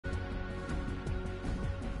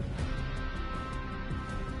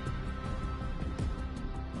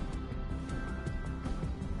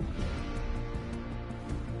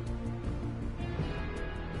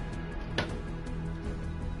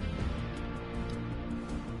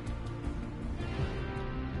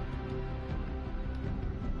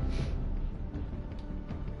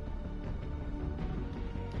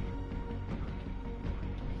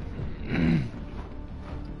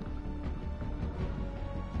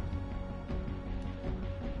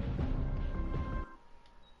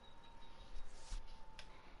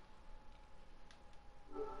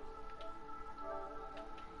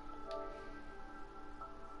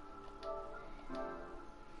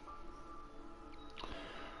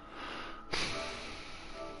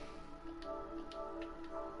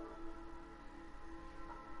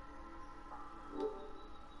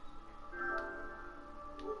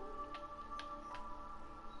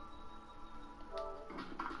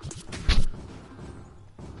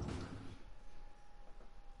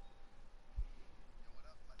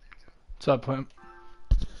What's up, Pimp?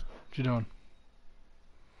 What you doing?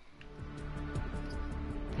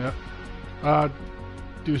 Yep.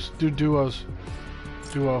 Do duos.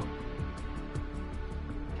 Duo.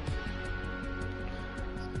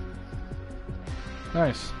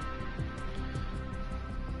 Nice.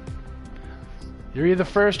 You're either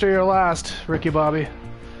first or you're last, Ricky Bobby.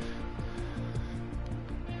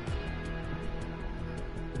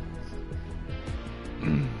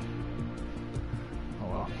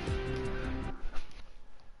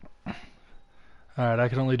 Alright, I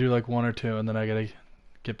can only do like one or two and then I gotta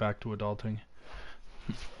get back to adulting.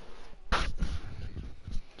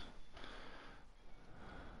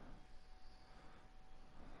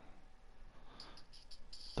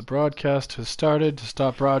 The broadcast has started. To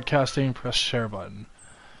stop broadcasting, press share button.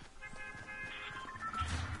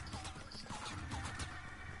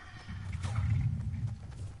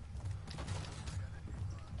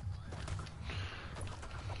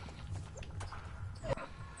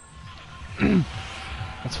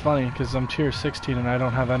 That's funny, because I'm tier 16 and I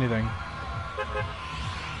don't have anything.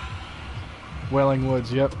 Wailing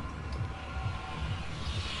Woods, yep.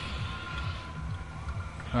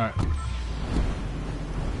 Alright.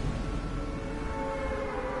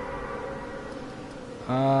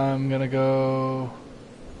 I'm gonna go...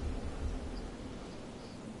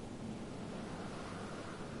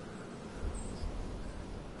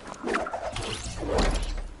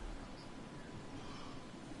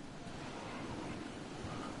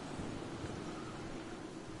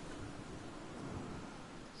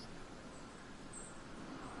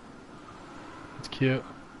 It's cute.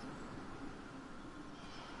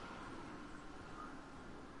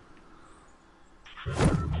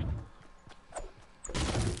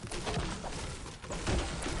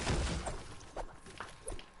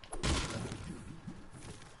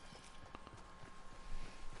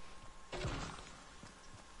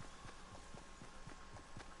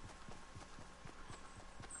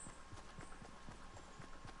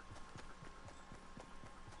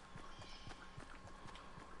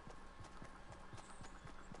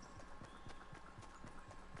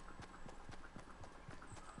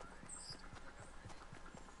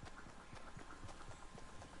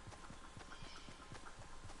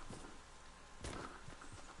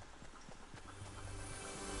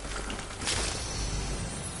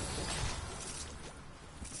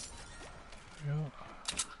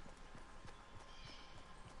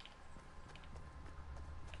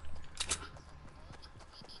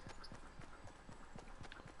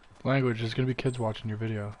 Language, there's gonna be kids watching your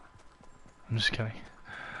video. I'm just kidding.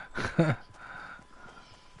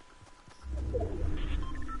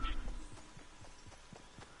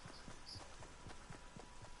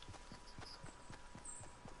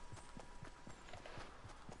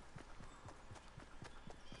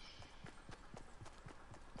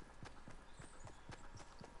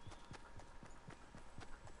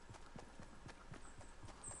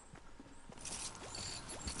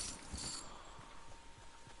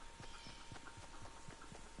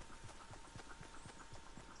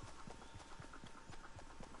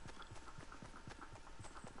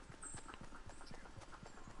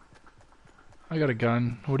 I got a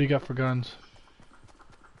gun. What do you got for guns?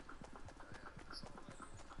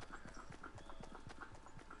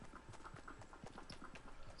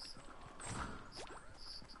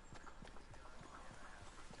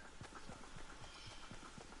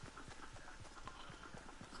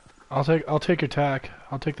 I'll take your tac.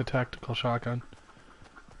 I'll take the tactical shotgun.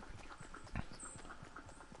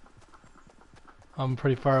 I'm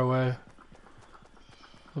pretty far away.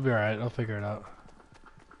 We'll be alright, I'll figure it out.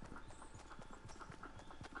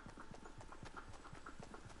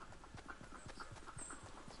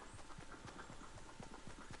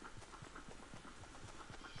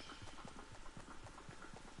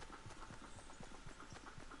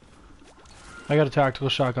 I got a tactical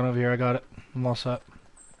shotgun over here, I got it. I'm all set.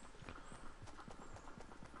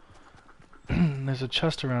 There's a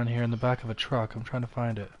chest around here in the back of a truck, I'm trying to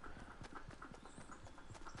find it.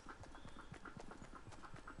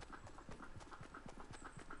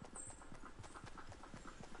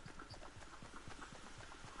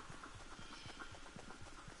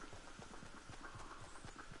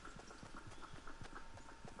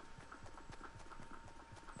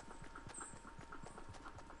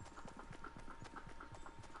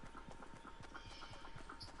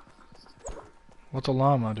 What's a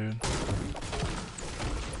llama, dude?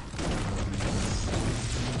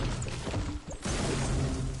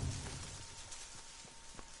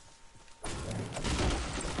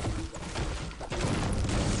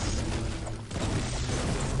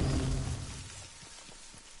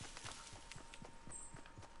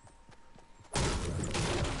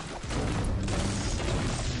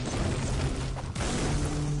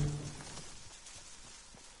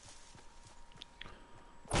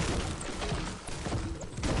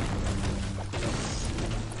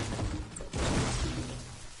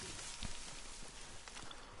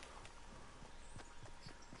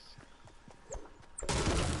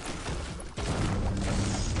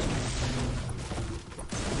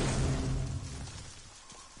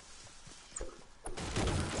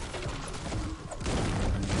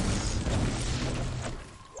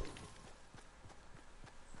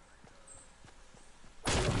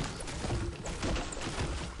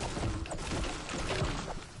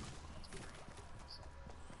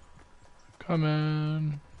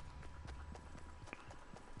 Coming.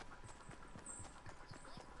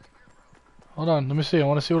 Hold on, let me see. I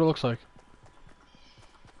want to see what it looks like.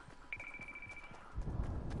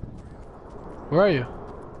 Where are you?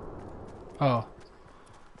 Oh.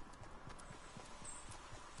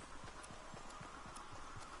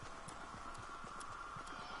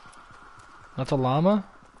 That's a llama?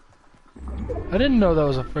 I didn't know that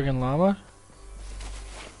was a friggin' llama.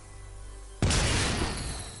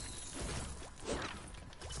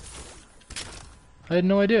 I had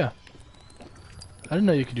no idea. I didn't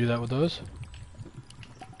know you could do that with those.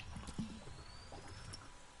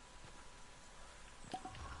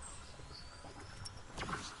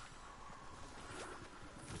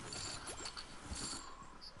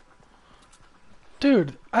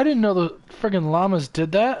 Dude, I didn't know the friggin' llamas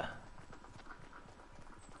did that.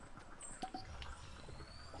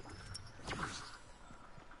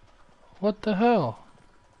 What the hell?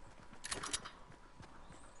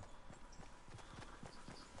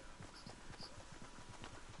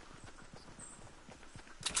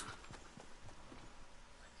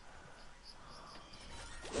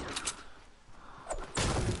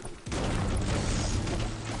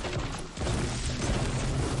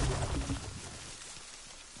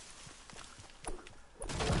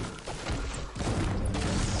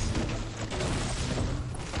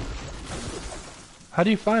 How do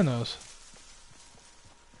you find those?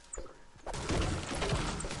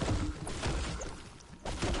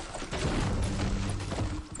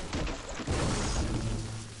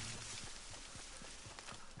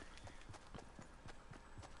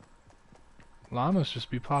 Llamas just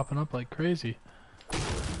be popping up like crazy.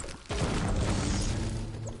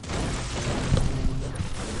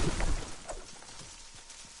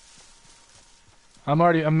 I'm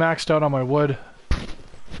maxed out on my wood.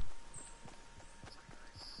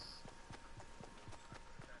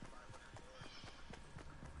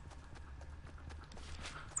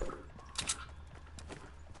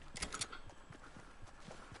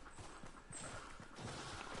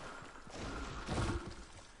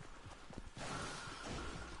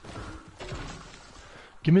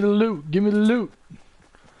 Give me the loot! Give me the loot!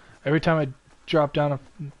 Every time I drop down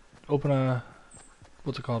open a,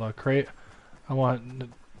 what's it called, a crate, I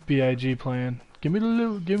want BIG playing. Give me the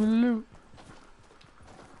loot! Give me the loot!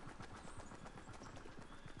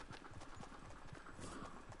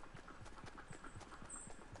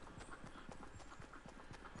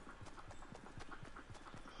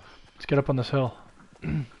 Let's get up on this hill.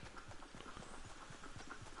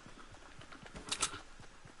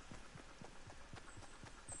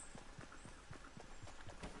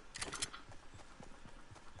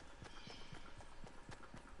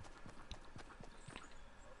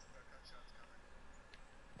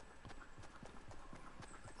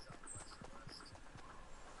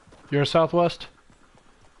 You're southwest?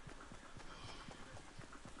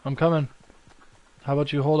 I'm coming. How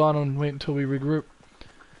about you hold on and wait until we regroup?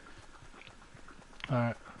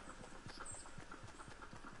 Alright.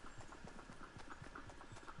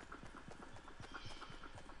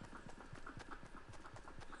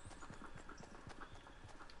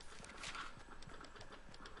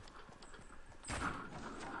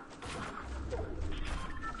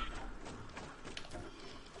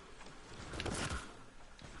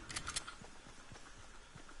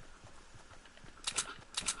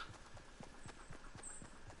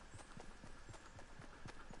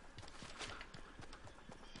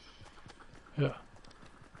 Yeah.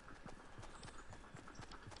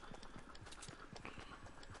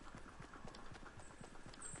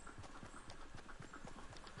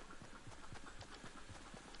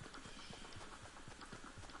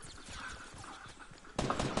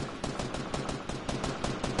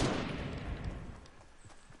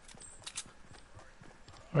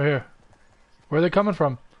 Right here. Where are they coming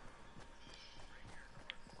from?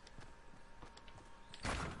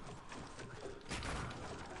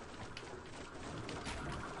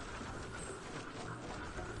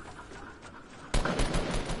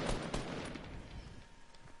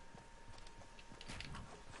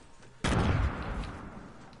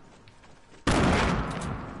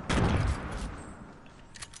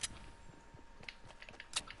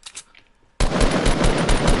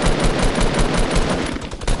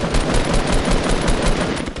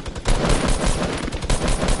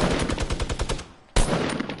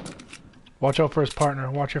 Watch out for his partner.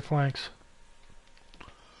 Watch your flanks.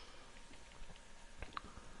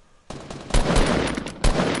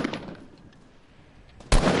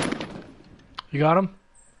 You got him?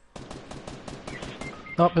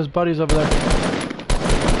 Oh, his buddy's over there.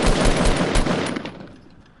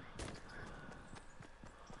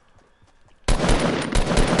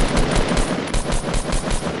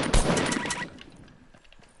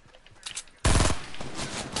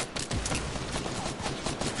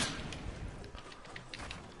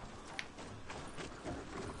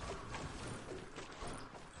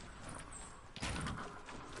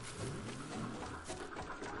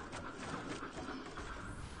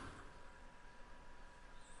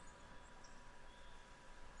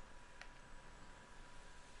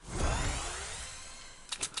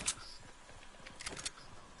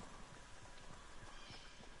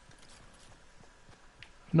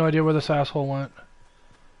 No idea where this asshole went.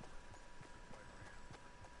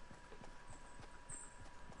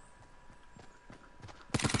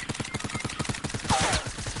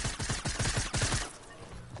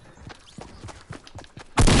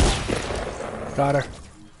 Got her.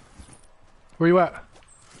 Where you at?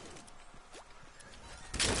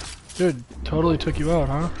 Dude, totally took you out,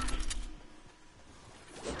 huh?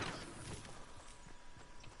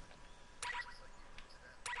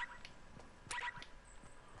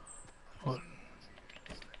 What?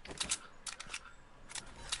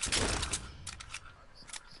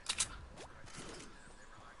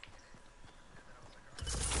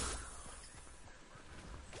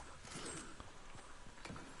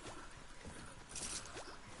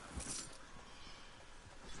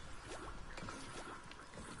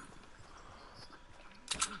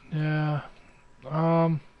 Yeah.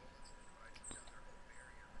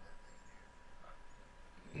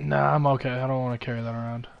 Nah, I'm okay. I don't want to carry that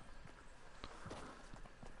around.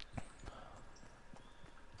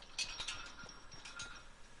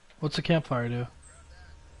 What's the campfire do?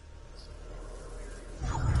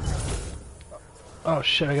 Oh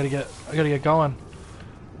shit, I gotta get going.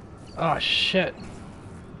 Oh shit.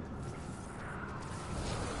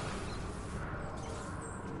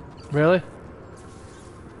 Really?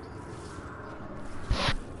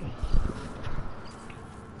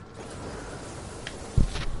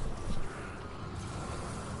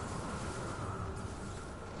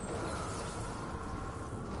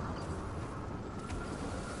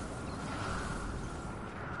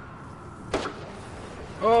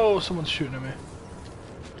 Oh, someone's shooting at me.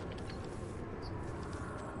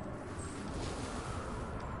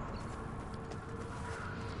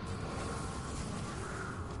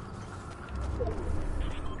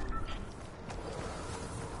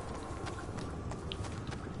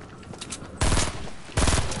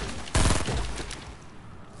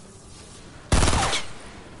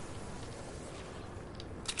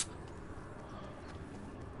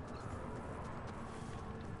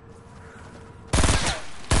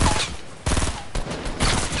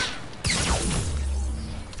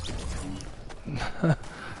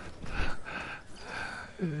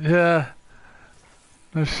 Yeah.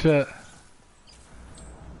 No shit.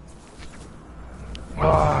 Oh,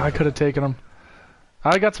 I could have taken him.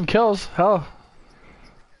 I got some kills. Hell.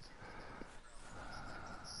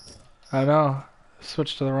 I know.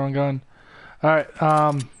 Switched to the wrong gun. Alright,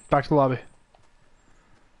 back to the lobby.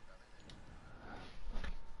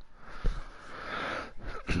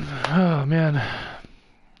 Oh, man.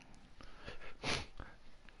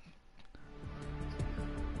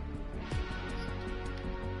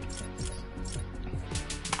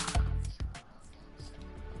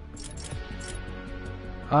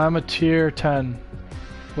 I'm a tier 10.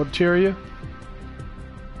 What tier are you?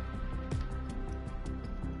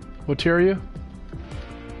 What tier are you?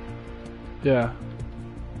 Yeah.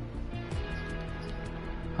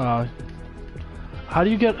 How do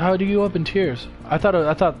you go up in tiers? I thought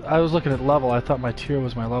I was looking at level. I thought my tier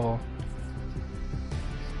was my level.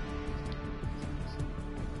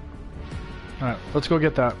 Alright, let's go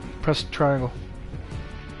get that. Press triangle.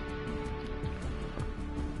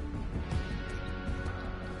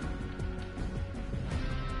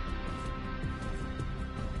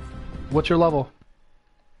 What's your level?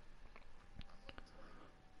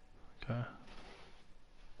 Okay.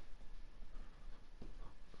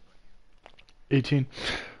 18.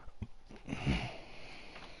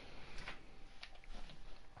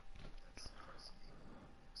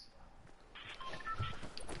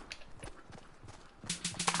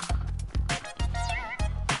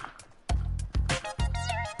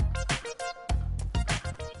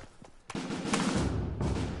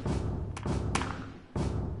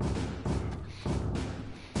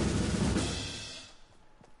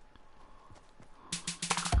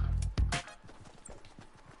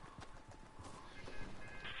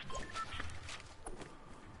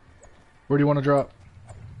 Where do you want to drop?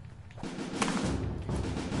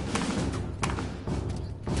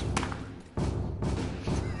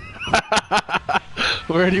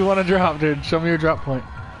 Where do you want to drop, dude? Show me your drop point.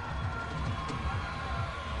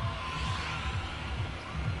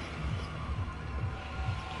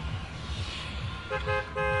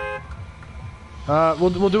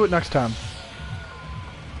 We'll do it next time.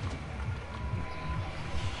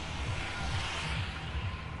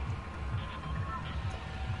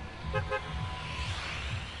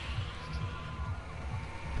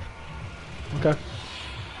 Okay.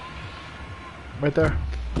 Right there.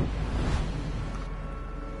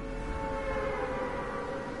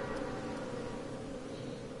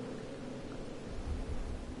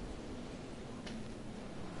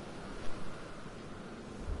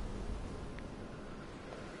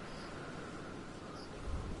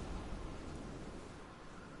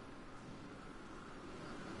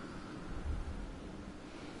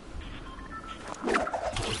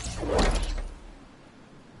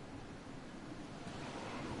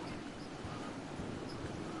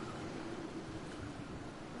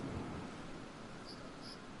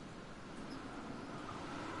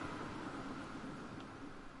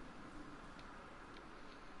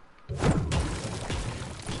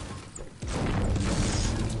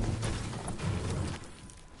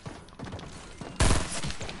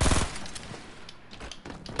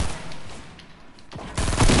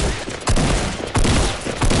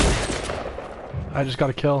 I just got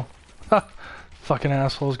a kill. Ha! Fucking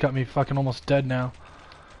assholes got me fucking almost dead now.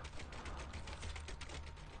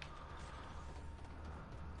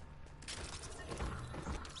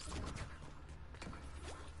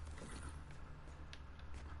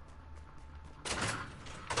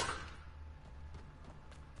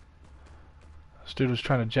 This dude was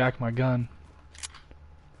trying to jack my gun.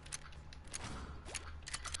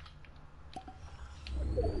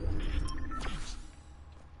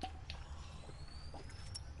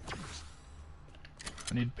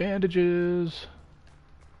 I need bandages.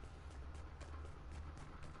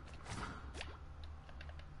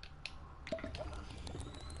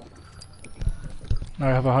 I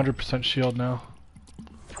have 100% shield now.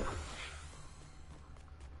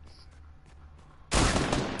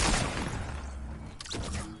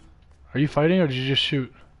 Are you fighting or did you just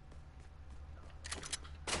shoot?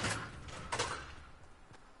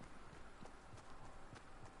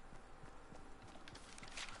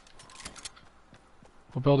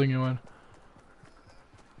 What building you in?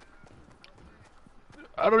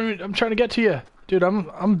 I don't even. I'm trying to get to you, dude.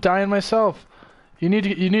 I'm dying myself. You need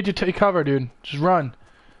to take cover, dude. Just run.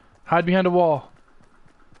 Hide behind a wall.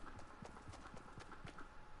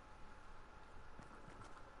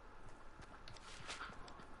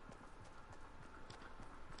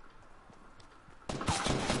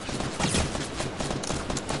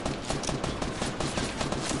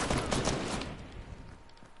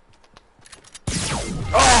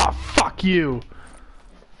 Oh, fuck you,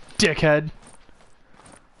 dickhead.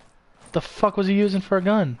 The fuck was he using for a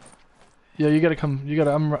gun? Yeah, you gotta come. You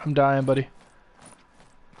gotta. I'm dying, buddy.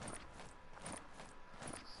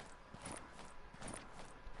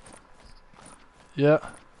 Yeah.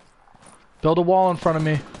 Build a wall in front of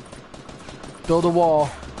me. Build a wall.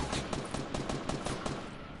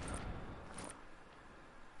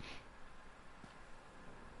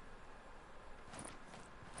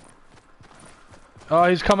 Oh,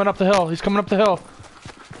 he's coming up the hill. He's coming up the hill.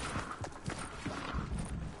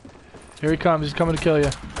 Here he comes. He's coming to kill you.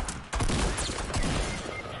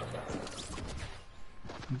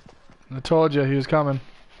 I told you he was coming.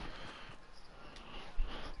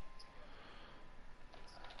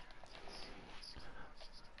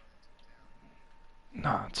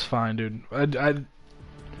 Nah, it's fine, dude.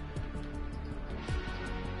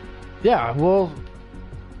 Yeah, well,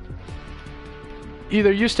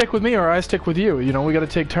 either you stick with me or I stick with you. You know, we gotta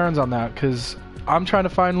take turns on that, because I'm trying to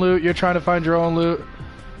find loot, you're trying to find your own loot.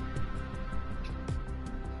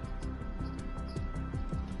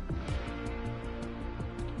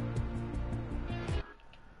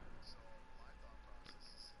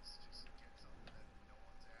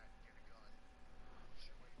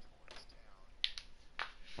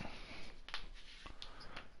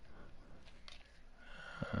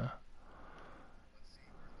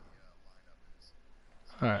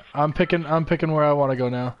 Alright, I'm picking where I want to go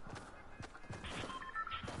now.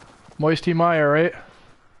 Moisty Mire, right?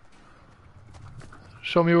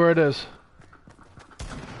 Show me where it is.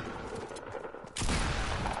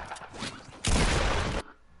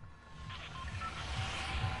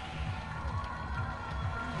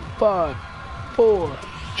 Five, 4,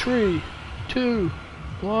 3, 2,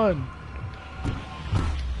 1.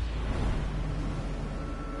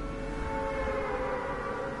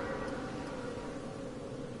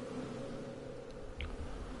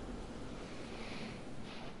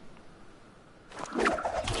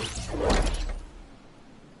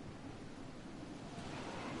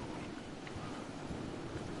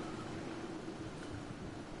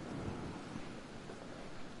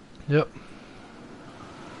 Yep.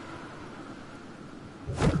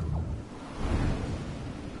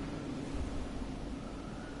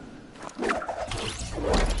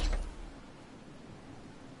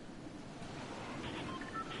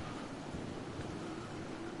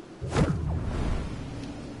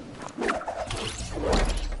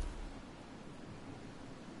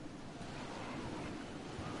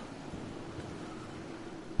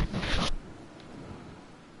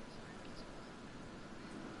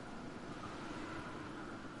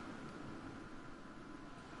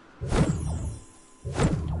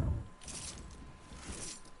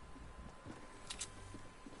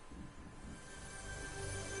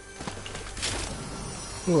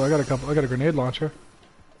 Ooh, I got a grenade launcher.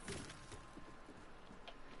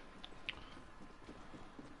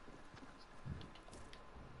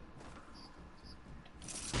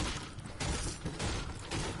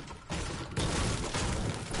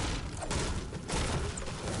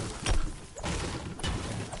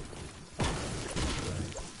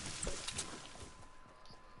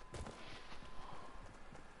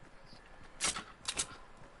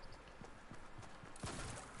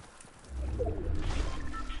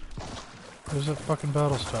 There's that fucking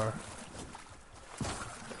battle star.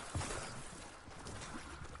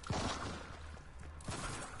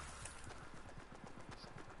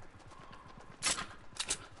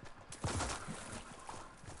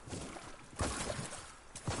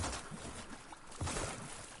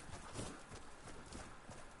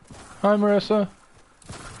 Hi, Marissa.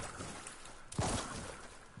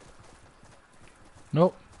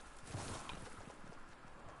 Nope.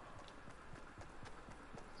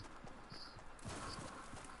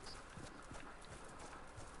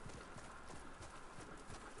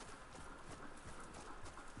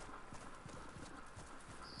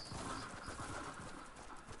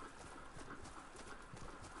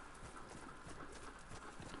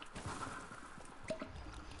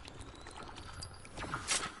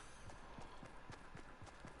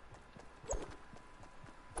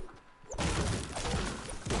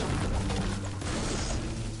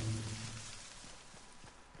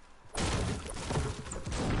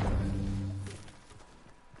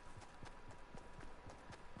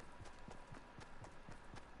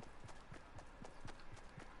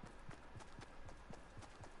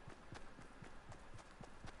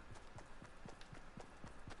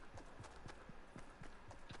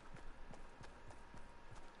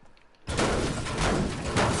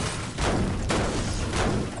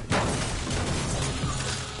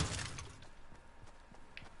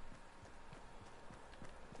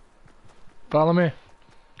 Follow me.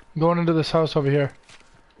 I'm going into this house over here.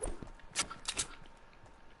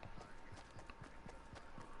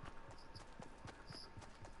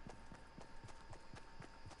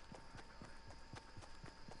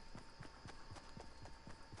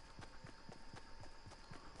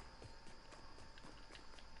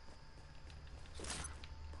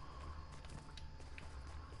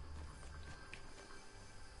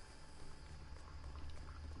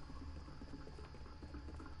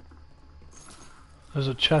 There's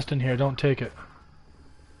a chest in here, don't take it.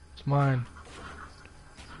 It's mine.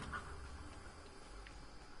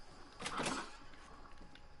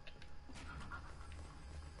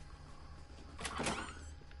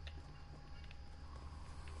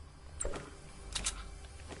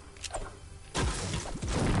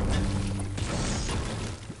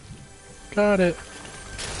 Got it.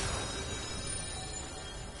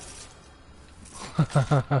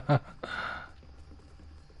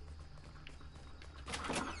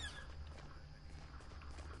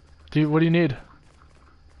 What do you need?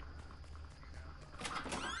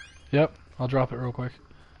 Yep, I'll drop it real quick.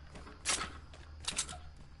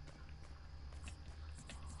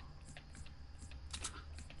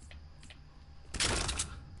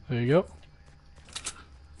 There you go.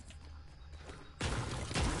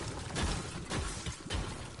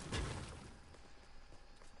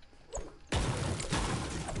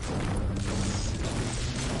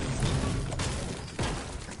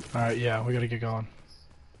 Alright, yeah, we gotta get going.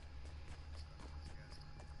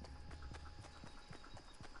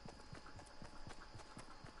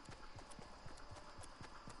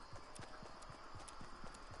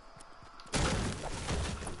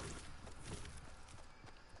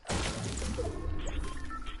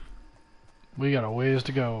 We got a ways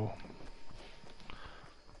to go.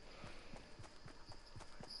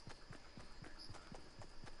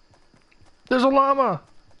 There's a llama!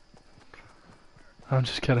 I'm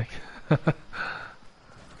just kidding.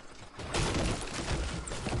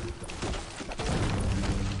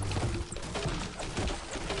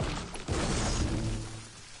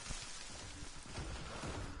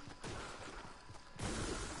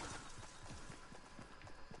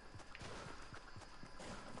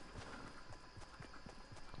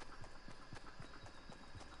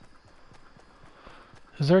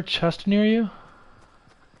 Is there a chest near you?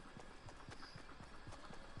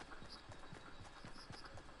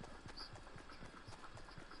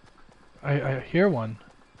 I hear one.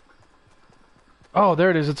 Oh,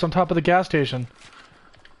 there it is. It's on top of the gas station.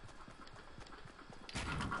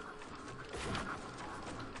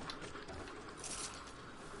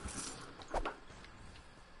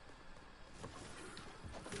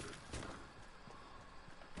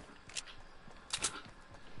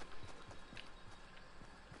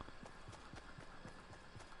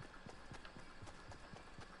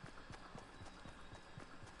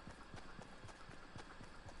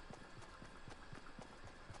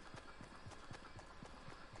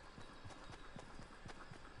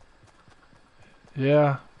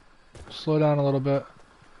 Yeah. Slow down a little bit.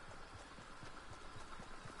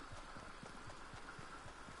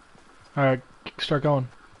 Alright, start going.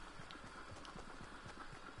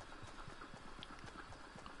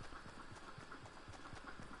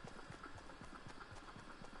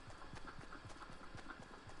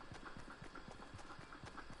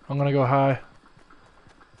 I'm gonna go high.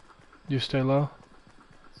 You stay low.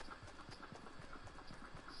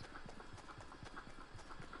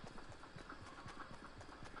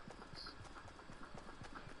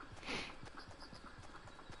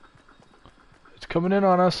 It's coming in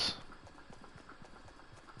on us.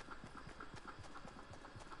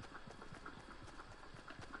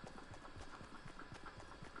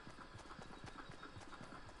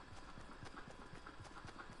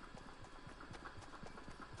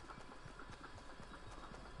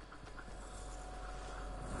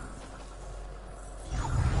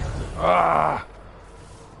 Ah!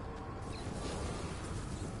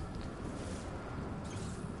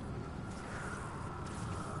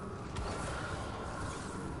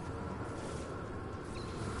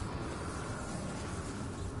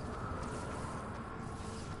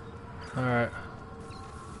 All right.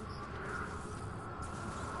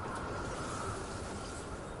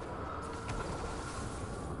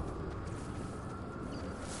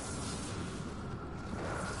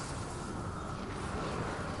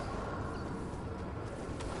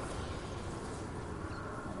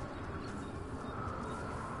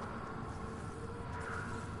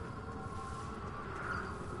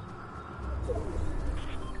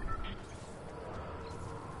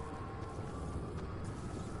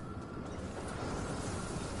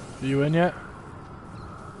 Are you in yet?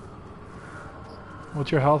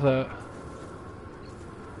 What's your health at?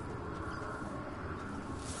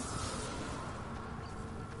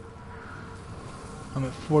 I'm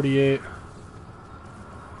at 48.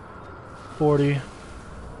 40.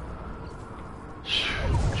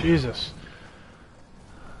 Jesus.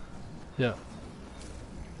 Yeah.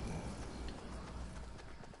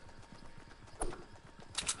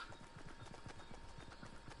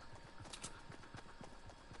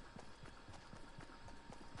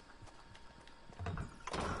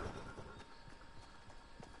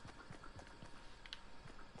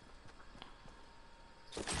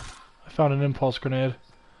 I found an impulse grenade.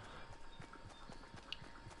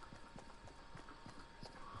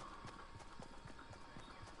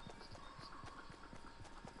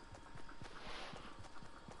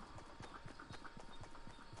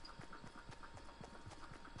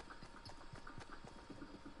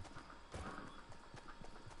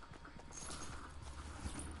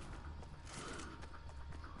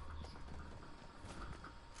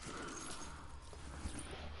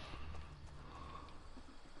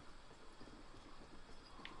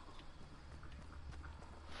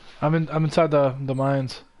 I'm inside the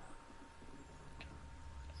mines.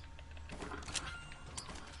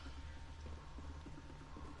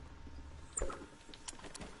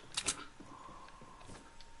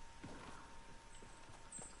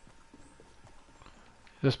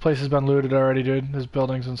 This place has been looted already, dude. There's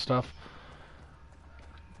buildings and stuff.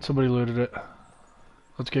 Somebody looted it.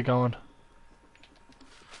 Let's get going.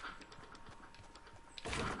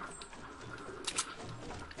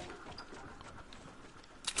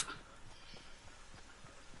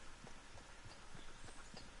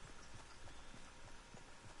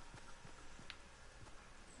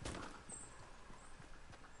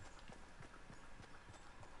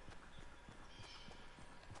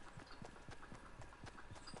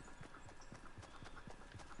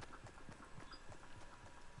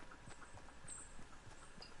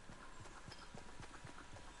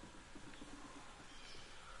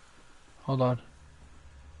 Hold on.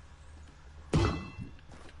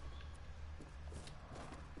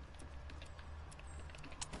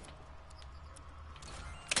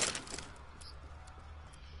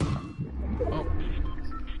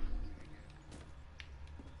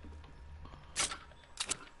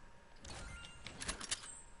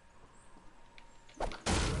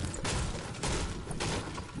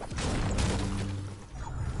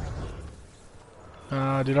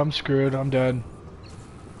 Dude, I'm screwed. I'm dead.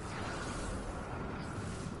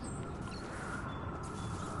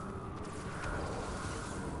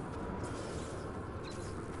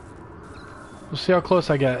 We'll see how close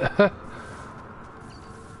I get.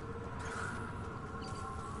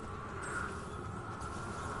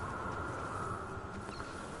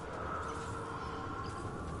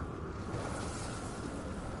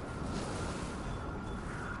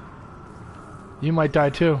 You might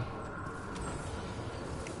die too.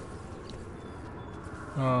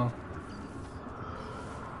 Oh.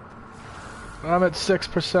 I'm at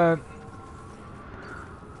 6%.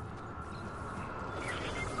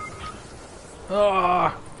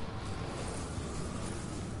 Ah.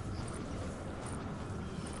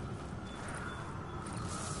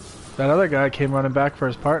 That other guy came running back for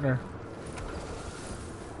his partner.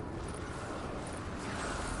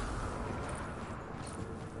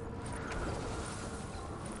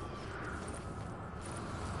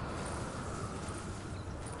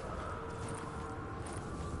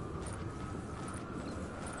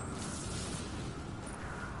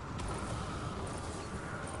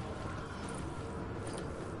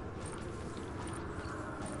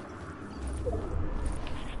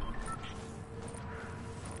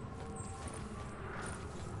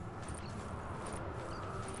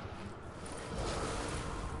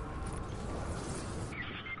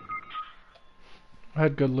 I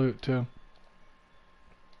had good loot too.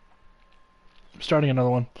 I'm starting another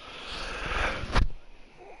one.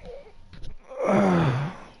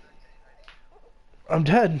 I'm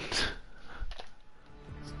dead.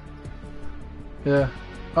 Yeah.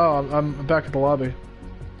 Oh, I'm back at the lobby.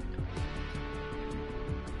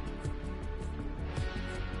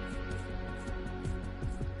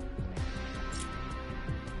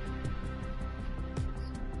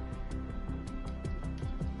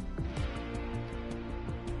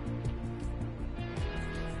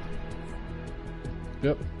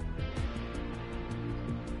 Yep.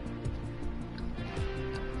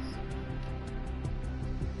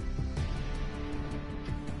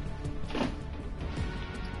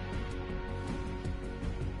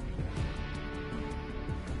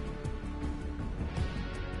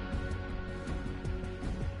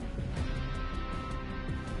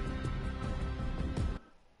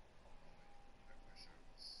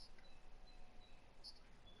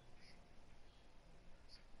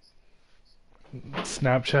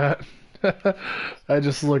 Snapchat. I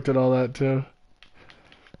just looked at all that too.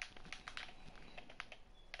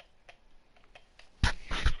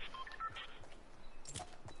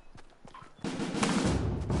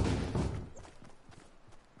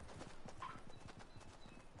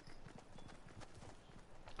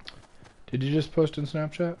 Did you just post in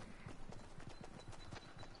Snapchat?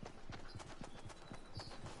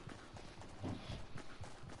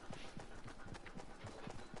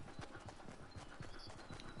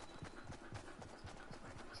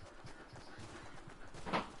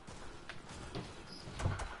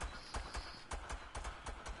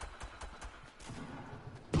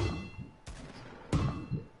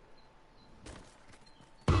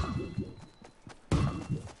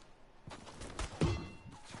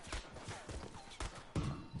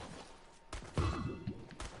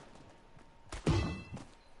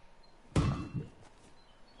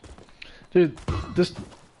 Dude, this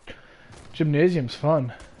gymnasium's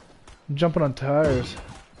fun. I'm jumping on tires.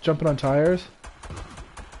 Jumping on tires?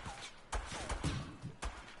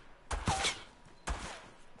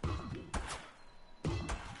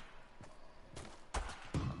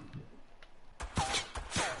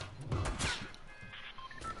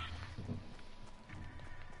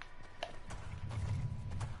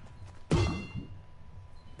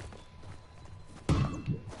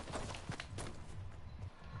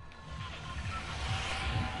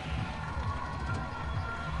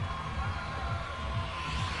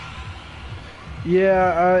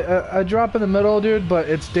 Yeah, I drop in the middle, dude, but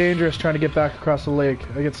it's dangerous trying to get back across the lake.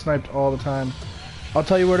 I get sniped all the time. I'll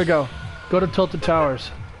tell you where to go. Go to Tilted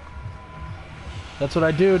Towers. That's what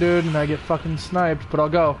I do, dude, and I get fucking sniped, but I'll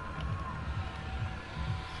go.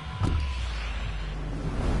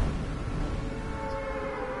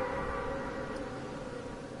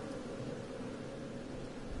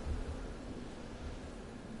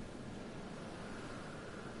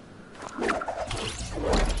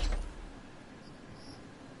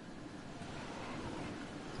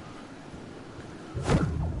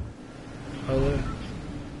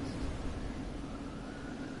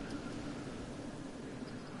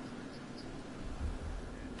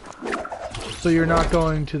 So you're not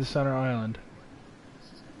going to the center island?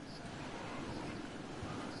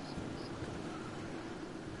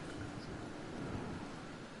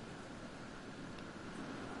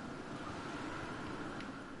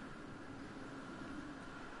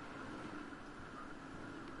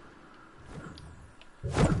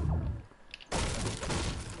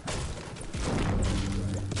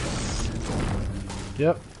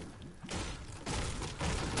 Yep.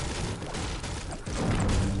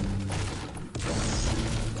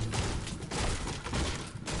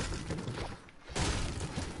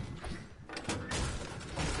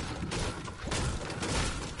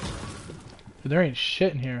 There ain't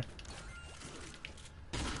shit in here.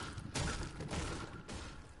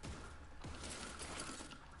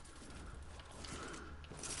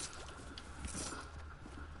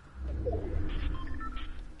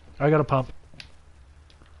 I got a pump.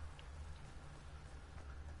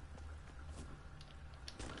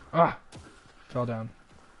 Ah! Fell down.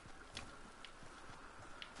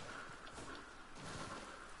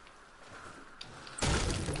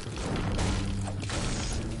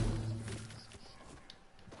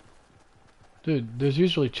 Dude, there's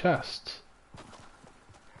usually chests.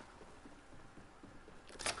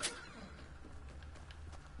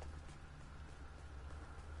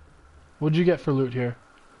 What'd you get for loot here?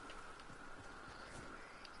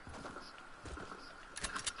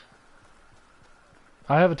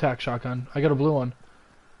 I have a tac shotgun. I got a blue one.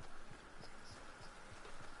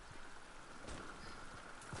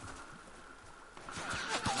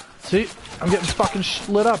 See? I'm getting fucking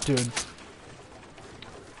lit up, dude.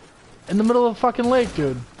 In the middle of the fucking lake,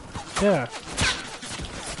 dude. Yeah.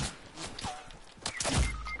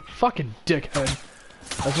 Fucking dickhead.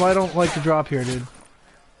 That's why I don't like to drop here, dude.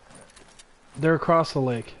 They're across the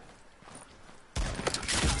lake.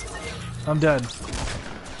 I'm dead.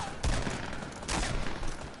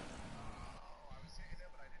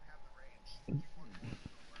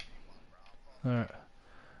 Alright.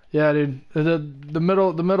 Yeah, dude. The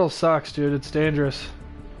middle sucks, dude. It's dangerous.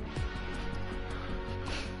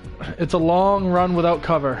 It's a long run without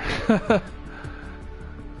cover.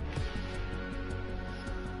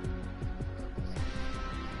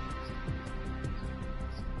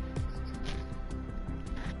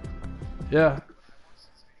 Yeah.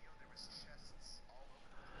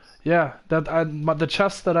 Yeah, the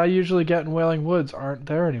chests that I usually get in Wailing Woods aren't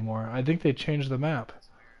there anymore. I think they changed the map.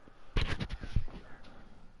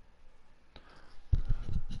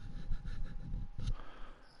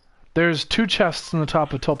 There's 2 chests in the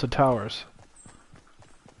top of Tilted Towers.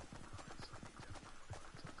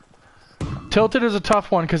 Tilted is a tough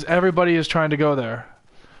one because everybody is trying to go there.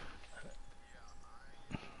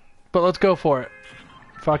 But let's go for it.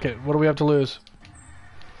 Fuck it. What do we have to lose?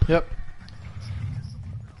 Yep.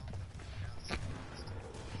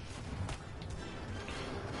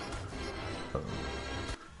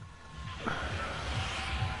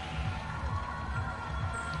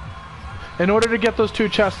 In order to get those 2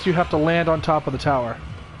 chests, you have to land on top of the tower.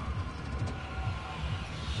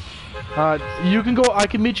 You can go. I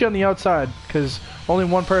can meet you on the outside because only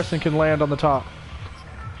one person can land on the top.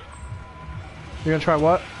 You're gonna try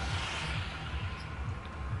what?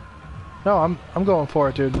 No, I'm going for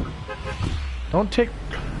it, dude. Don't take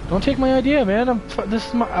my idea, man.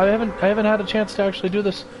 I haven't had a chance to actually do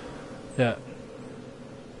this yet.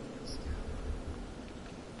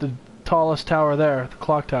 The tallest tower there, the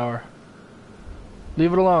clock tower.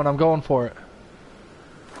 Leave it alone. I'm going for it.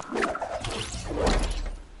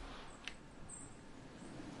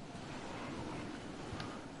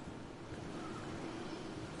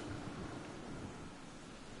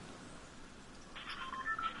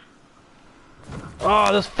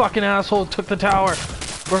 Oh, this fucking asshole took the tower.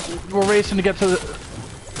 We're racing to get to the...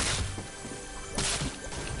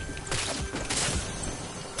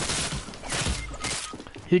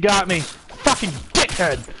 He got me. Fucking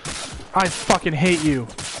dickhead. I fucking hate you.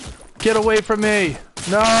 Get away from me.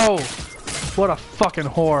 No. What a fucking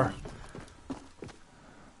whore.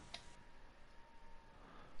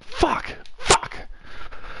 Fuck. Fuck.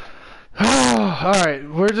 Alright,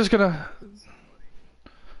 we're just gonna...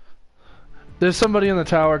 There's somebody in the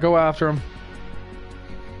tower. Go after him.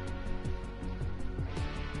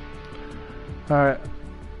 Alright.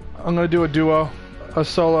 I'm gonna do a duo. A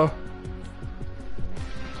solo.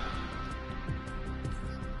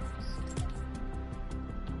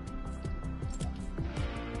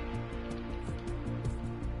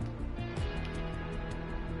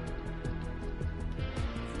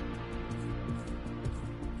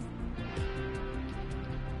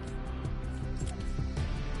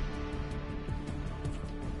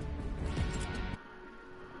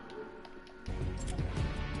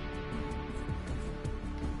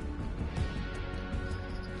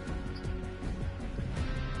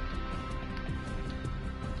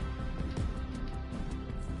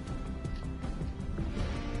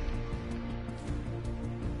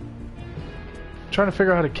 Trying to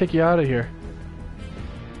figure out how to kick you out of here.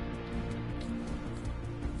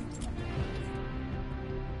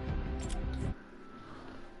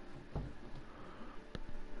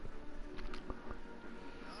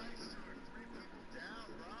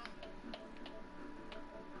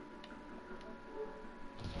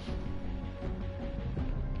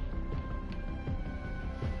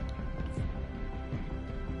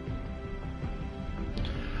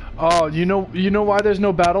 Oh, you know why there's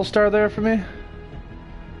no battle star there for me?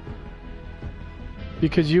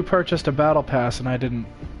 Because you purchased a battle pass and I didn't.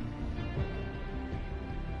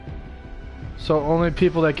 So only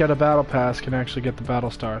people that get a battle pass can actually get the battle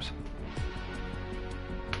stars.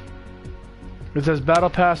 It says battle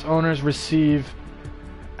pass owners receive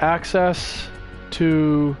access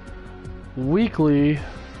to weekly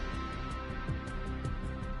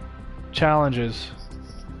challenges.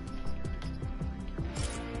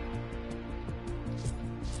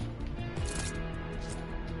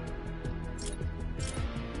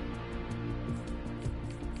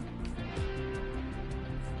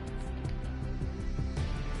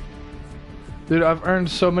 Dude, I've earned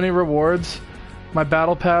so many rewards. My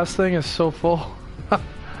battle pass thing is so full.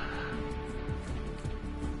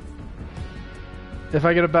 If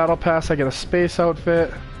I get a battle pass, I get a space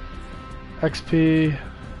outfit, XP.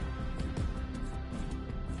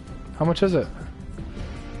 How much is it?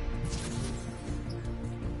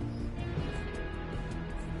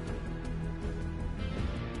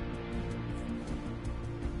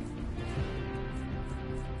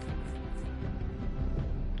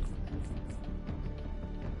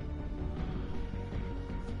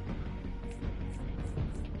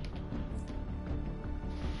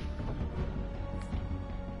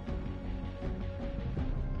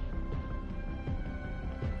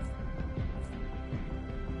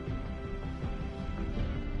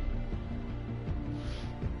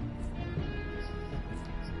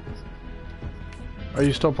 Are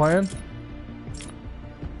you still playing?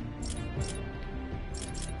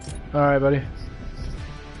 Alright, buddy.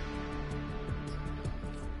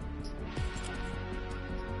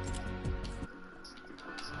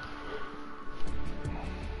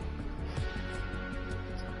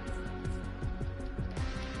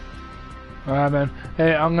 Alright, man.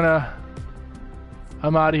 Hey, I'm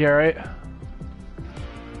out of here, right?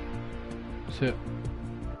 See ya.